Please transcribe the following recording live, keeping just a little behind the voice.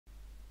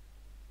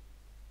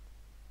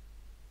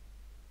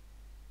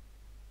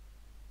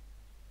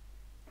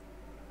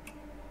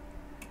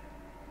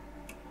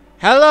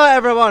Hello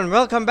everyone,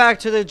 welcome back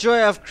to the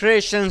Joy of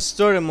Creation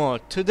story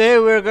mode. Today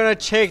we're gonna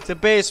check the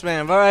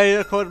basement where I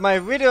record my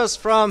videos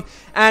from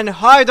and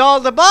hide all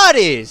the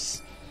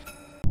bodies.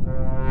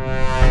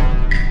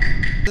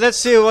 Let's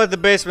see what the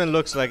basement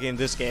looks like in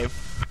this game.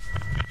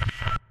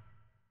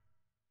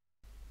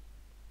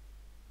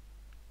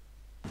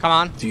 Come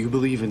on. Do you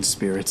believe in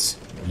spirits?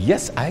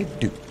 Yes, I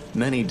do.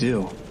 Many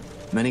do.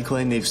 Many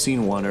claim they've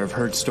seen one or have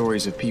heard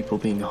stories of people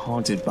being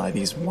haunted by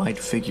these white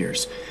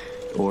figures.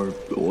 Or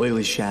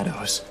oily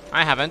shadows.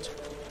 I haven't.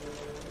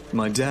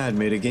 My dad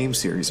made a game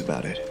series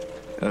about it.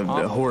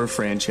 A horror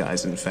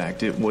franchise, in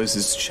fact. It was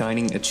his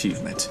shining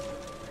achievement.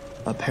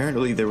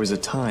 Apparently there was a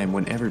time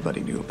when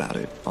everybody knew about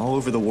it, all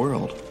over the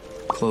world.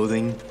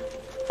 Clothing,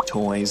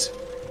 toys,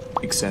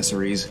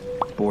 accessories,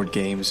 board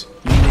games,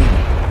 you name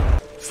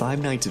it.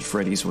 Five Nights at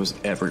Freddy's was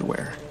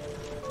everywhere.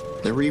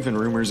 There were even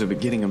rumors of it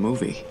getting a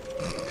movie.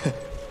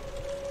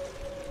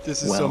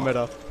 This is so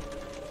meta.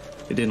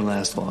 It didn't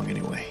last long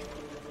anyway.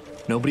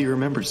 Nobody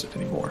remembers it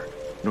anymore,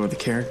 nor the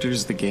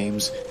characters, the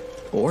games,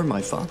 or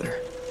my father.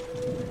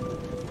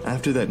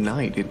 After that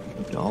night,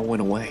 it all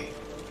went away.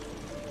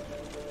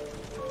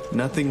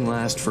 Nothing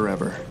lasts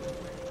forever,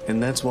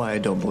 and that's why I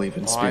don't believe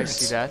in spirits.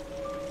 I see that.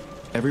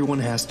 Everyone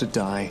has to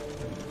die.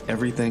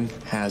 Everything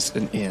has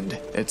an end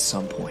at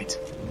some point.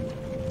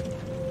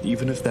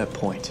 Even if that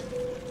point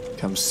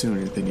comes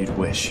sooner than you'd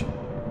wish.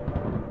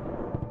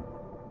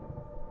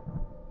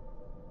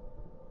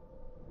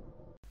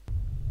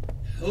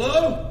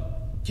 Hello?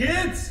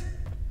 Kids?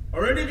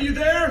 Are any of you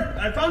there?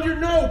 I found your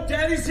note.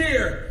 Daddy's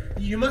here.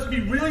 You must be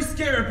really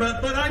scared,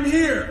 but I'm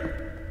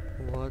here.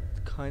 What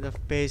kind of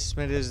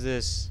basement is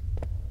this?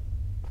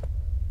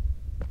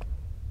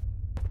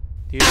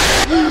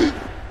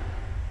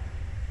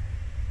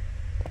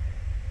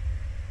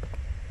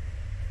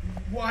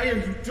 Why are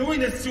you doing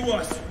this to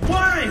us?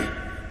 Why?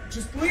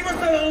 Just leave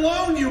us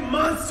alone, you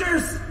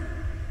monsters!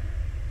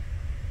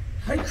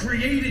 I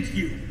created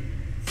you.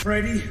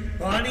 Freddy,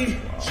 Bonnie,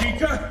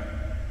 Chica.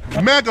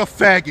 Mega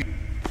faggot!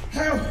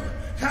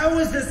 How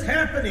is this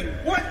happening?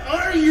 What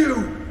are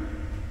you?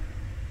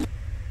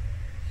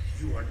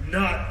 You are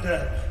not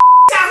them.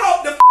 I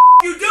hope the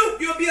you do.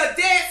 You'll be a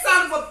dead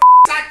son of a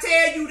I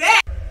tell you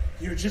that.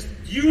 You're just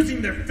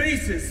using their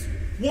faces.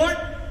 What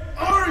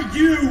are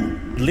you?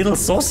 Little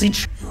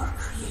sausage.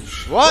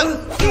 What?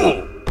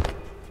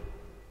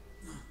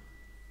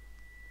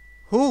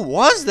 Who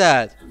was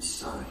that?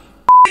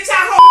 I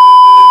hope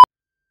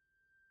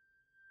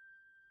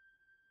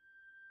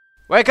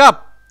Wake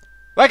up!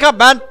 Wake up,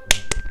 man!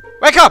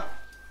 Wake up!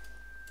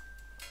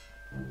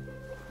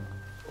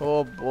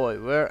 Oh boy,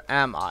 where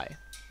am I?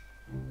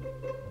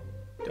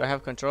 Do I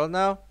have control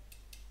now?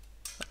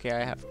 Okay,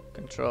 I have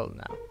control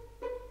now.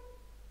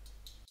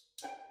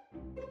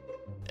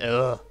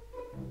 Ugh.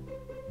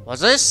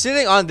 Was I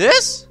sitting on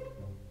this?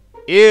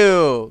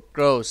 Ew,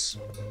 gross.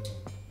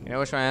 Can I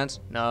wash my hands?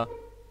 No.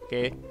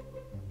 Okay.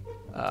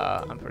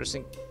 I'm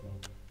pressing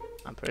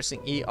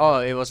E.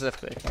 Oh, it was left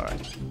click.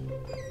 Alright.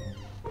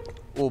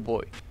 Oh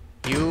boy.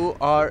 You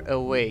are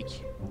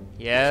awake.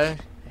 Yeah?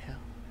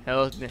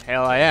 Hell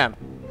I am.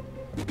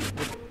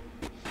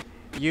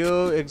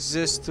 You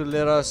exist to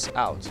let us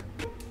out.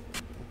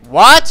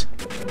 What?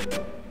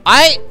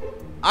 I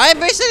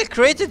basically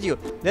created you.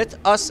 Let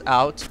us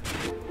out.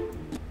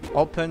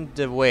 Open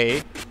the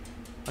way.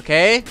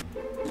 Okay?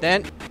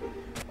 Then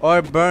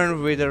or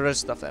burn with the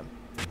rest of them.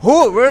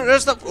 Who?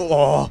 Rest of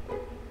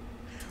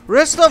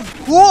Rest of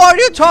who are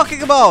you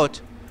talking about?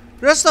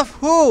 Rest of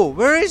who?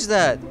 Where is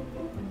that?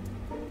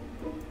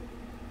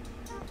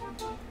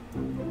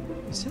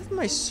 Is that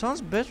my son's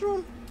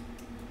bedroom?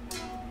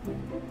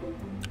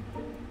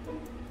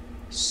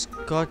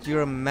 Scott,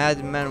 you're a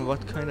madman.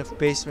 What kind of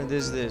basement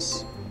is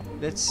this?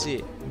 Let's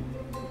see.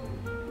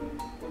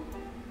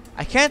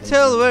 I can't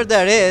tell where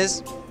that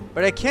is,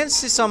 but I can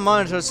see some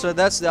monitors, so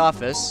that's the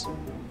office.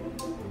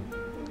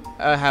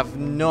 I have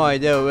no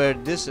idea where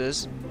this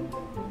is.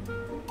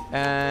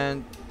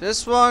 And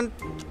this one,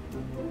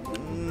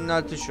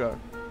 not too sure.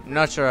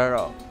 Not sure at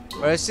all.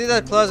 But I see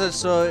that closet,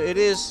 so it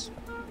is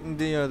in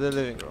the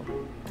living room.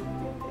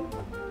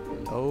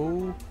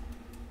 Hello?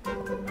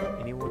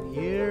 Anyone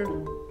here?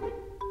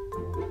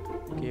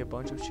 Okay, a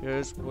bunch of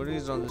chairs. What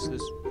is on this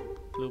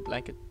blue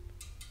blanket?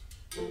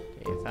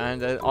 Okay, fine.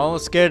 That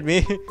almost scared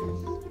me.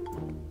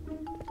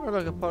 Or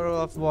like a puddle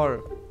of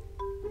water.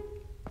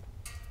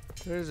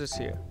 Where is this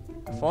here?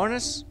 A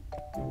furnace?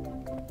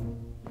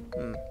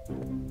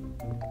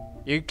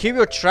 You keep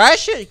your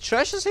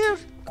trashes here?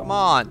 Come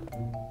on.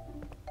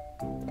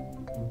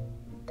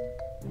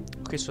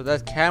 Okay, so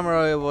that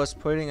camera was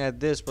pointing at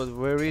this, but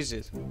where is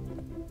it?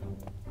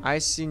 I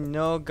see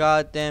no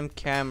goddamn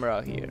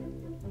camera here.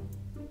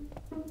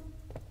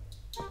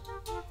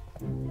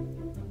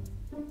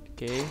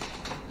 Okay.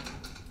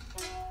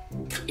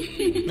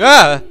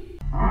 Ah!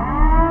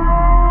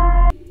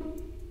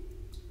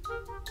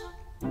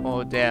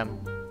 Oh damn.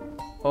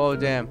 Oh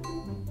damn.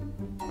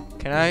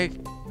 Can I?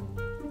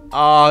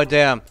 Oh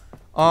damn.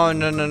 Oh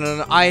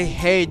no. I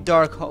hate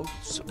dark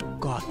holes.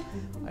 God.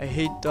 I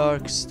hate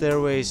dark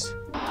stairways.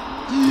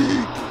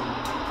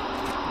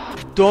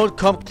 Don't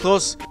come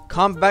close.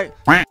 Come back.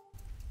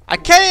 I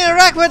can't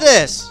interact with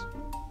this.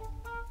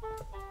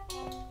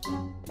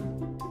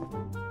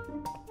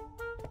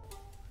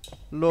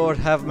 Lord,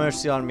 have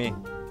mercy on me.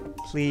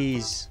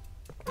 Please.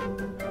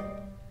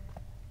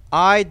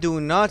 I do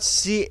not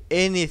see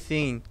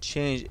anything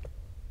change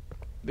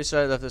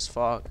beside of this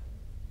fog.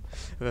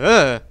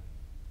 Ugh.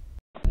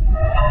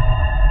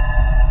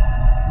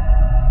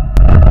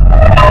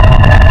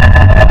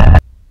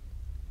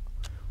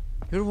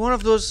 You're one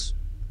of those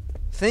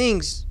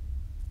things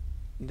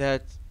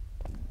that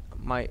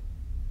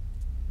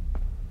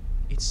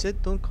it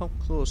said don't come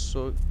close,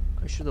 so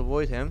I should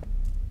avoid him.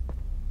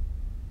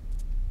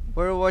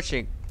 What are you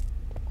watching?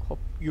 Hope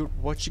you're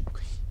watching.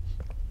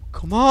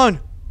 Come on!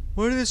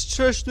 What is this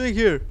trash doing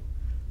here?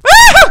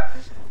 Ah!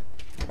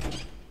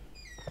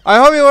 I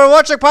hope you were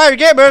watching Pirate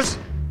Gamers!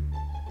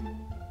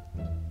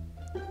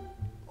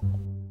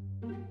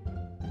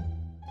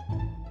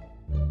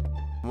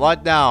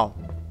 What now?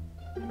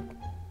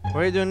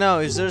 What are you doing now?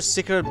 Is there a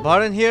secret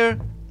button here?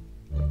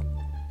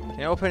 Can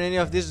I open any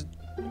of these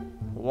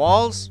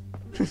walls?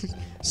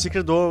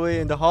 Secret doorway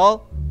in the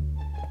hall?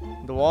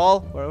 The wall?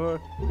 Wherever.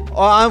 Oh,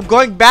 I'm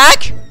going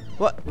back?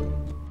 What?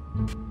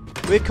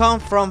 We come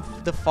from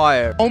the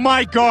fire. Oh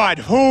my god,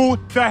 who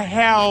the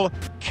hell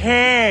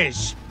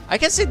cares? I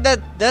can see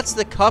that that's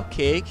the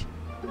cupcake.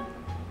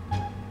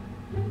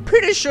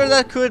 Pretty sure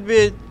that could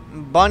be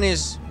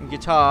Bonnie's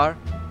guitar.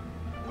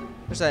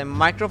 There's a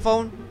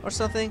microphone or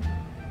something.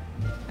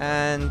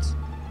 And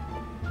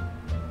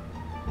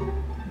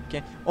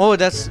okay. Oh,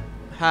 that's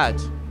hat.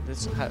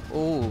 That's hat.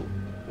 Oh,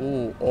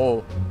 oh,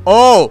 oh,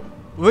 oh!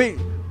 Wait,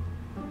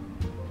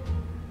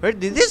 where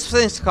did these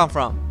things come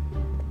from?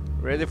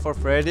 Ready for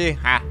Freddy?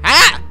 Ha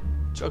ha!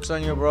 Joke's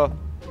on you, bro.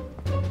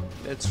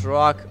 Let's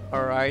rock.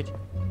 All right.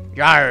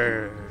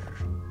 Yarr.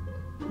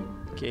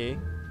 Okay.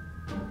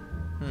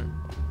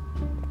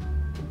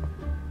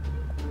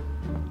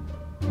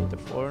 The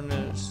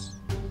furnace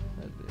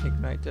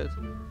ignited.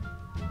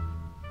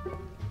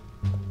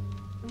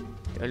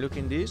 I look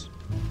in these.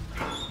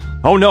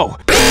 Oh no!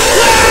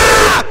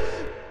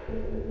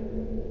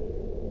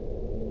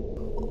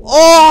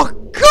 Oh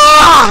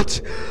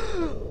God!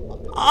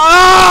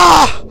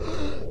 Ah!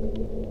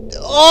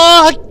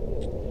 Oh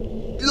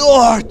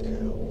Lord!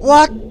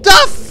 What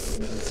the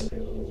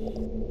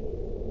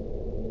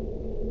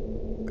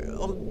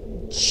oh,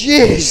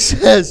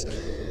 Jesus!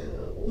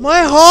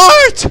 My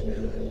heart!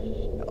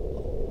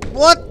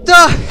 What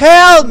the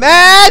hell,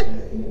 man?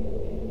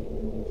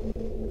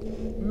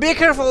 Be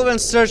careful when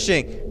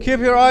searching. Keep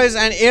your eyes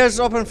and ears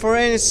open for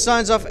any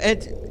signs of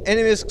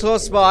enemies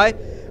close by.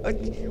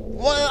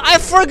 Well, I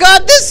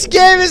forgot this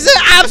game is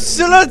an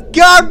absolute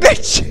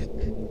garbage.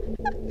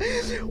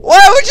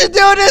 Why would you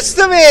do this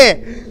to me?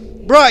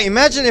 Bro,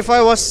 imagine if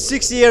I was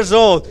 6 years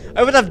old.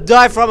 I would have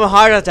died from a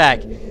heart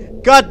attack.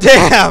 God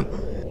damn.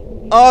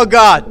 Oh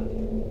God.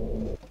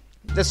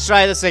 Let's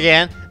try this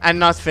again and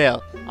not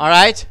fail.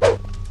 Alright?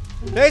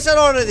 Place it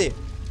already.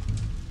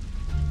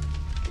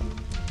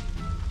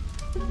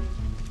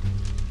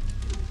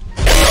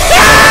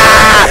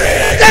 Ah!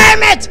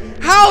 Damn it!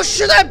 How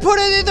should I put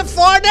it in the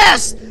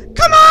furnace?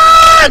 Come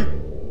on!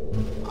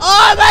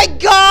 Oh my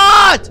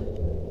God!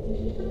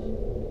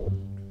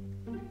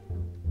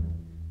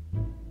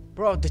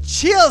 Bro, the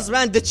chills,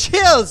 man, the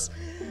chills!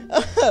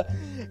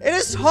 It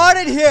is hot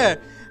in here.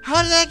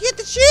 How did I get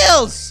the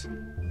chills?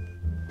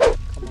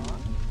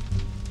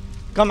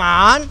 Come on. Come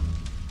on.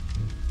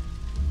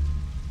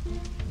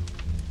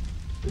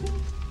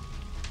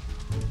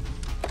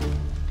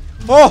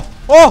 Oh,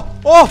 oh,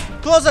 oh,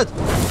 close it.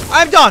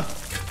 I'm done.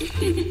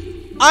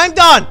 I'm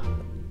done.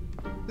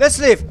 Let's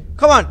leave.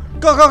 Come on.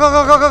 Go, go, go,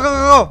 go, go, go, go,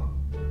 go, go.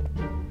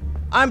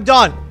 I'm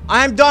done.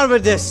 I am done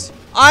with this.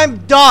 I'm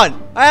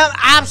done. I am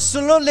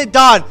absolutely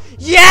done.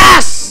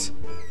 Yes!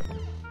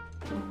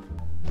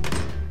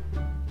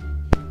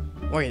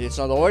 Wait, it's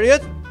not over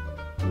yet?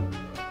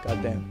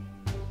 God damn.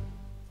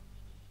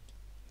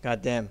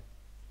 God damn.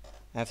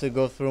 I have to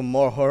go through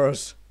more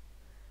horrors.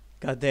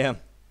 God damn.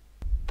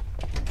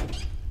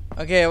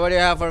 Okay, what do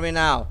you have for me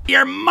now?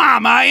 Your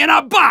mama in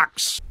a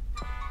box!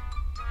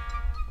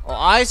 Oh,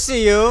 I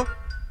see you.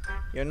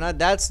 You're not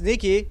that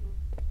sneaky.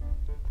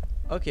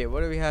 Okay,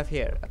 what do we have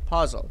here? A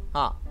puzzle,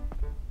 huh?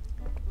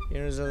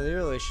 Here's a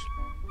little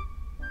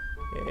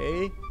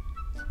okay.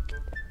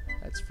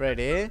 That's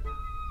Freddy.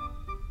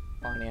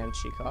 Bonnie and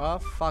Chica.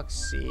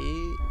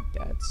 Foxy.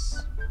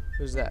 That's...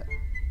 who's that?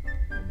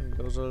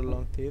 Those are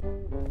long teeth.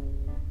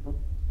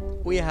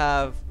 We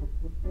have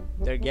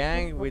their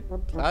gang with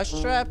Plush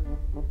Trap.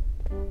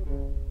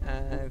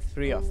 And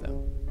 3 of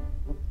them.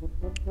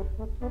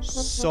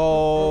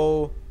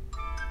 So...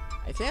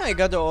 I think I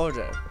got the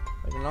order.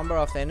 By the number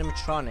of the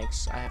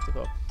animatronics, I have to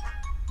go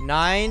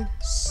 9,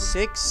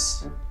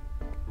 6,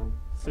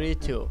 3,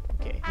 2.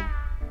 Okay.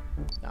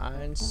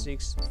 9,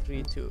 6,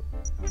 3, 2.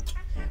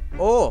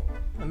 Oh,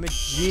 I'm a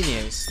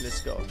genius.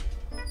 Let's go.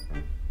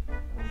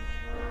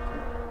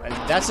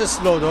 Well, that's a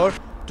slow door.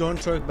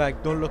 Don't turn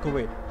back. Don't look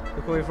away.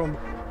 Look away from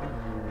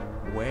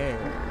where?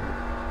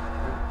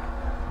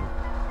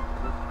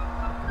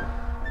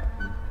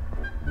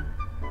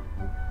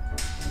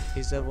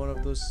 Is that one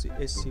of those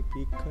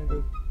SCP kind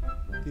of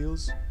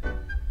deals?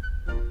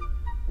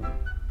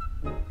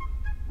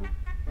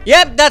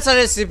 Yep, that's an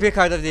SCP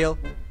kind of deal.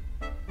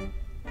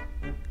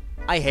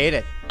 I hate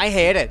it. I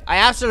hate it. I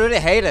absolutely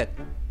hate it.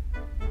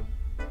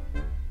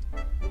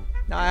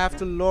 Now I have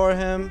to lure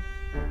him.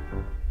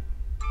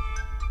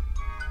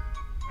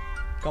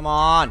 Come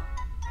on.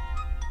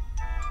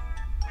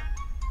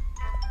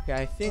 Okay,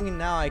 I think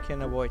now I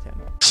can avoid him.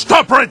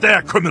 Stop right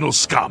there, criminal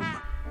scum!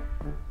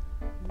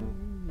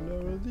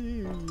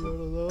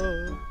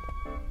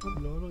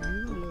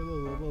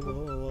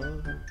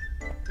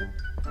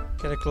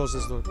 Can I close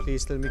this door?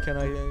 Please tell me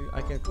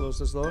I can close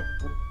this door?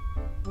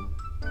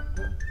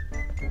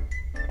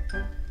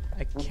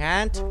 I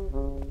can't.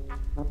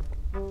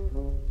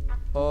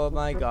 Oh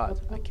my god,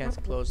 I can't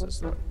close this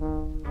door.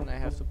 And I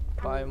have to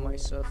buy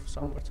myself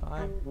some more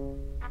time.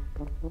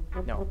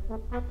 No.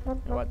 You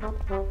know what?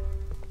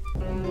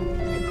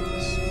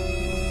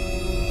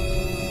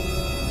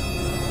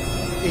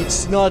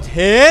 It's not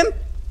him?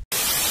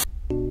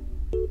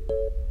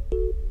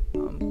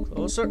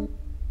 Closer.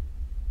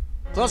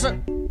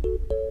 Closer.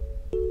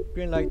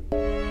 Green light.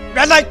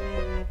 Red light.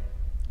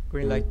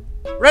 Green light.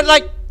 Red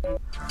light.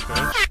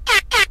 Okay.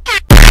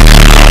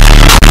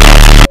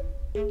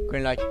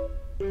 Green light.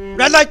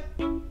 Red light.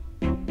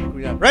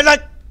 Green light. Red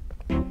light.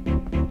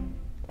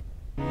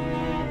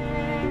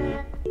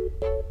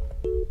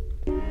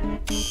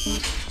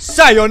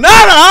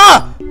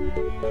 Sayonara!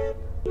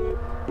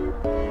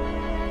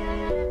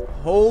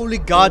 Holy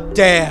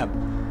goddamn.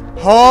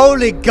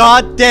 Holy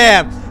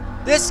goddamn.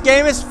 This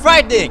game is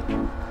frightening.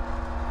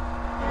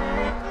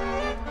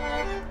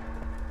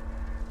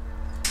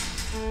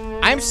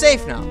 I'm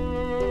safe now.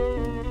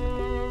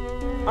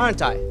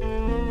 Aren't I?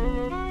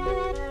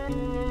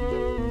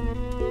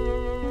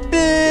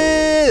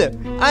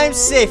 I'm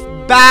safe.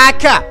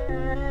 Baka.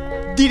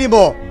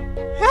 Didimo.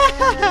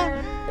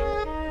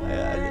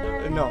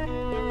 No.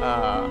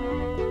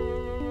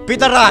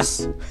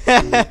 Pitaras.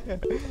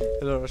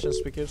 Hello, Russian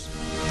speakers.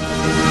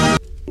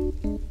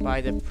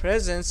 By the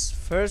presents,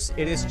 first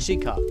it is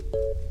Chica.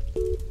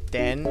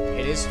 Then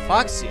it is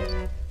Foxy.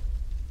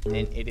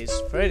 Then it is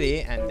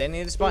Freddy, and then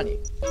it is Bonnie.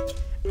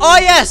 Oh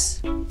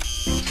yes!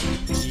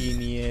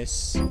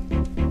 Genius.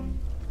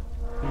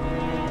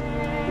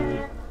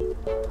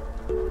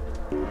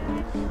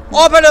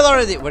 Open it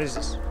already! What is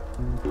this?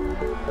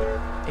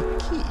 A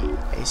key,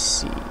 I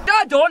see.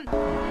 You're done!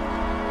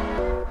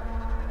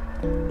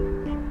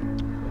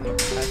 No,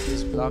 path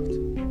is blocked.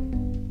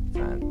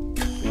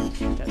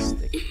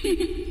 Fantastic.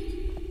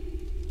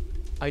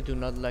 I do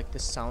not like the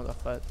sound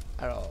of it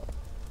at all.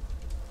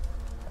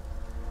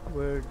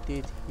 Where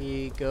did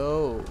he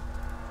go?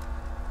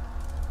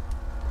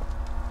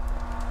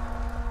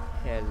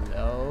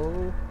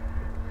 Hello?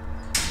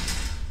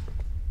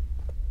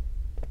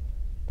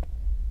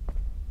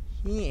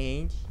 He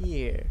ain't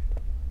here.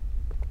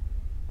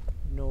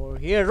 Nor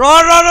here.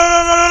 Run, run, run,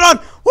 run, run, run!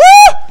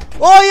 Woo!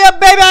 Oh yeah,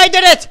 baby, I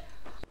did it!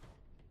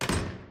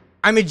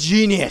 I'm a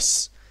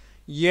genius.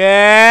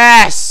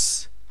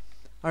 Yes!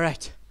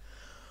 Alright.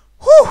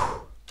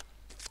 Whew!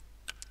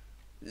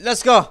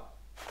 Let's go.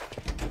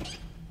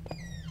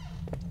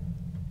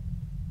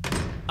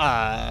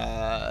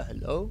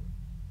 Hello?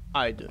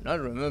 I do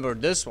not remember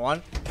this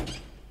one.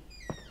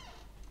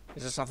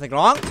 Is there something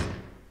wrong?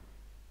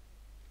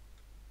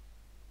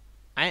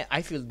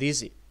 I feel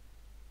dizzy.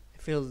 I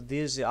feel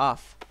dizzy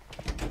off.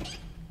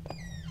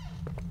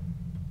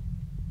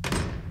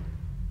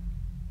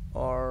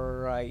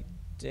 Alright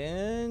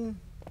then.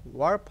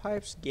 Water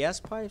pipes,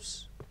 gas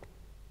pipes,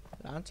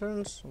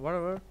 lanterns,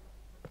 whatever.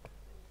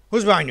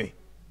 Who's behind me?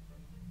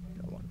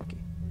 No one, okay.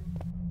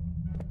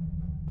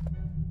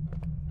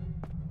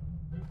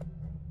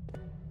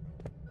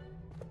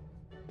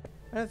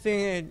 I don't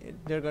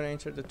think they're gonna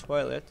enter the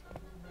toilet.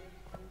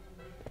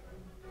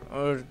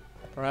 Or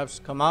perhaps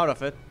come out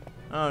of it.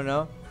 I don't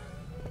know.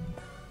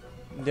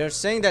 They're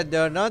saying that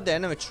they're not the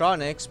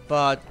animatronics,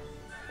 but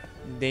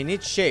they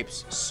need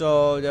shapes.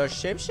 So they're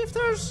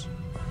shapeshifters?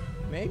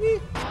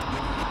 Maybe?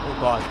 Oh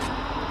god.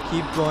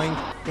 Keep going.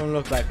 Don't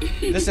look back.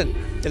 Listen,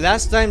 the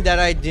last time that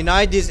I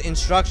denied these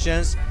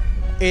instructions,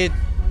 it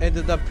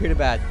ended up pretty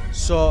bad.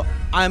 So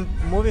I'm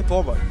moving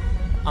forward.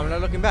 I'm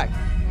not looking back.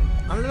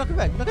 I'm not looking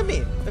back. Look at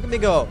me. Look at me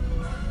go.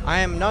 I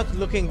am not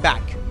looking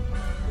back.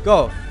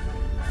 Go.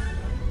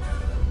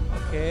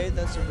 Okay,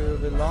 that's a little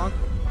bit long,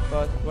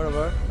 but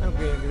whatever. I'm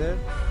going there.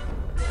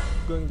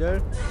 Going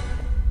there.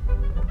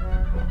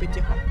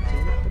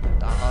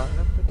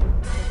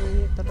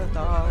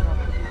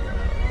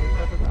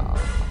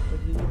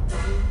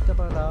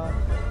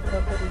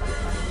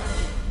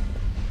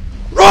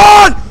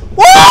 Run!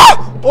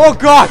 Whoa! Oh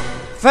god!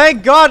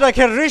 Thank god I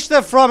can reach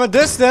them from a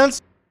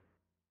distance.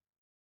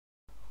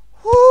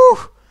 Whew!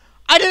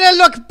 I didn't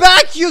look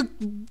back, you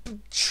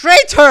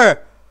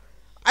traitor!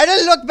 I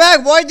didn't look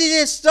back. Why did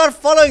you start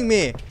following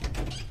me?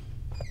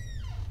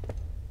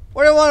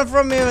 What do you want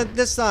from me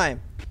this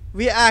time?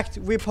 We act,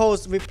 we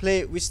pose, we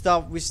play, we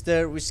stop, we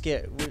stare, we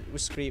scare, we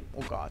scream.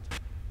 Oh god.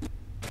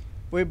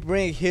 We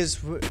bring his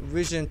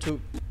vision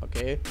to...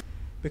 Okay.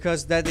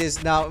 because that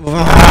is now.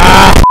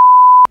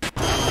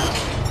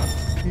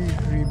 He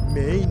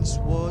remains.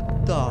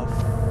 What the?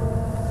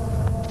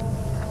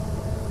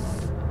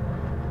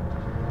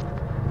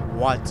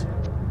 What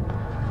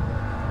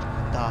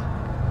the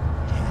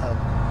hell?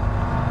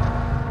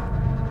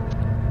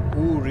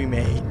 Who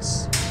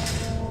remains?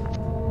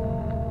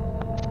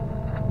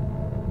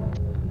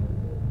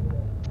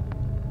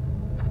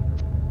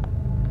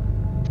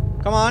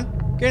 Come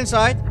on, get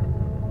inside.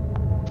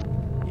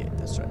 Yeah,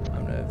 that's right.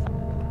 I'm gonna.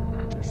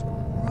 There's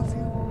more of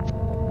you.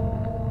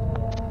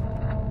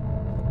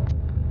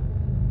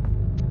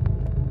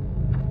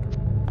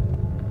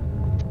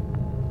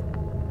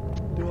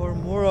 There are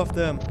more of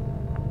them.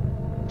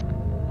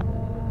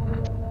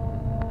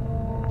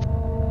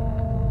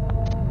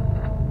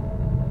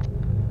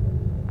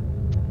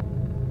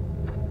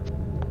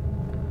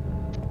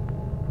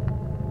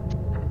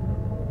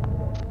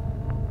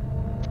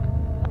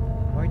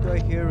 Why do I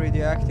hear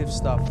radioactive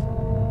stuff?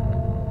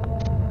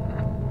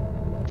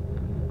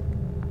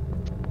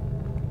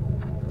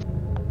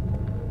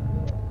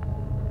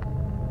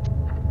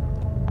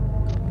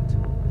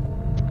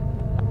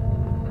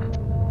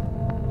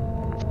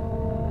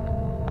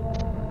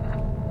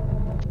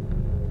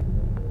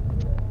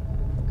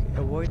 Okay,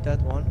 avoid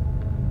that one.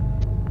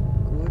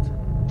 Good.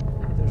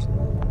 There's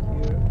another one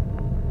here.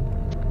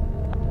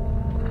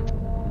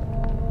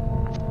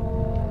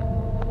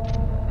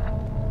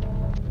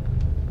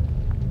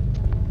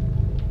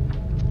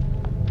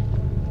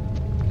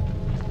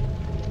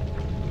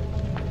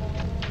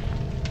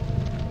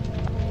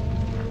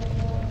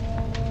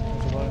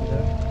 There's one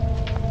there.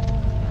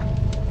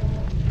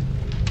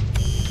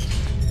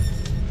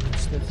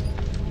 What's this?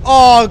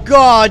 Oh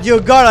God, you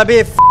gotta be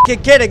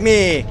f***ing kidding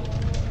me!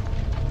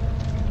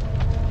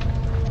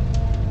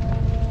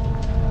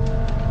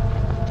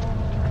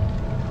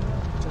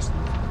 Just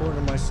need to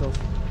corner myself,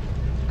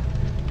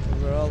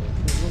 where I'll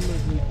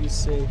presumably be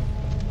safe.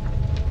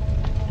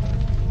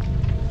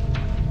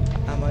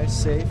 Am I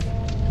safe?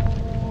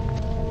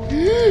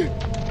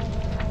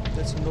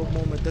 That's a no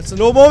moment. That's a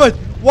no moment.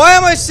 Why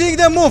am I seeing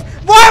them move?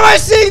 Why am I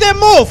seeing them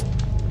move?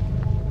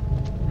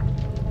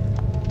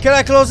 Can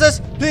I close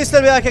this? Please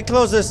tell me I can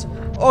close this.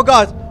 Oh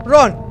God,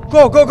 run!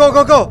 Go, go, go,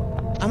 go,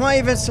 go! Am I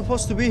even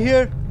supposed to be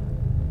here?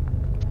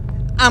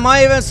 Am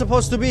I even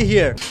supposed to be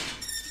here?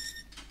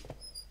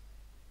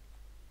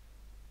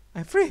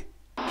 I'm free.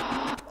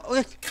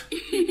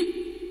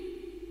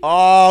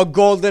 Oh,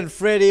 Golden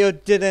Freddy, you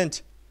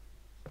didn't.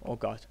 Oh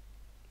God.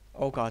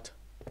 Oh God.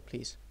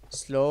 Please.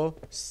 Slow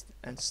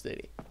and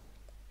steady.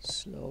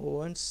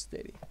 Slow and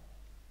steady.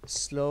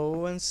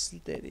 Slow and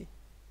steady.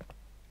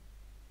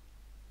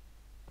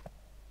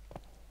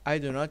 I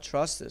do not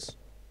trust this.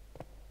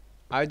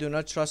 I do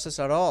not trust this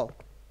at all.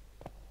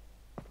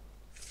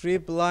 3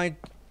 blind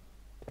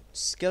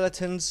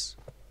skeletons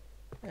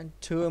and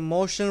 2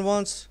 emotion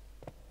ones.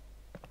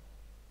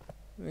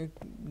 I mean,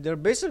 they're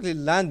basically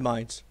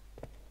landmines.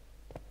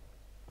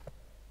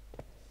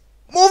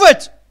 Move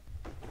it!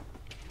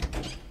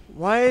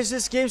 Why is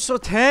this game so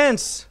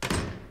tense?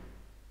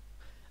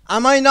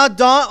 Am I not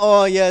done?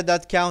 Oh yeah,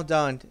 that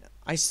countdown.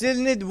 I still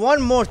need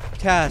one more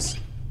task.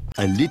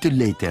 A little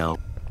later.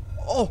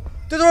 Oh,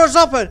 the door's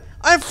open.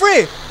 I'm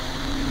free.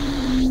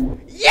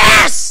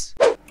 Yes!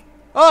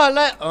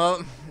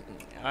 Oh,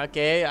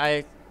 okay,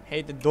 I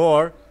hate the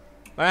door.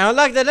 But I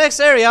unlock the next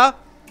area,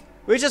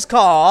 which is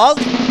called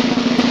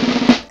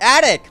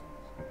attic.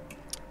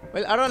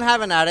 Well, I don't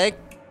have an attic,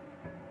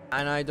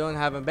 and I don't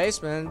have a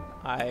basement.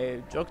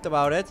 I joked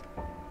about it,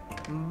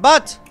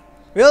 but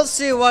we'll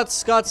see what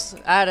Scott's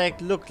attic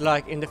looked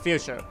like in the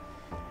future.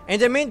 In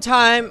the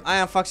meantime, I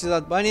am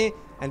FOXY.BONNIE,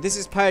 and this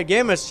is Pirate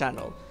Gamer's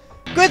channel.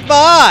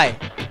 Goodbye!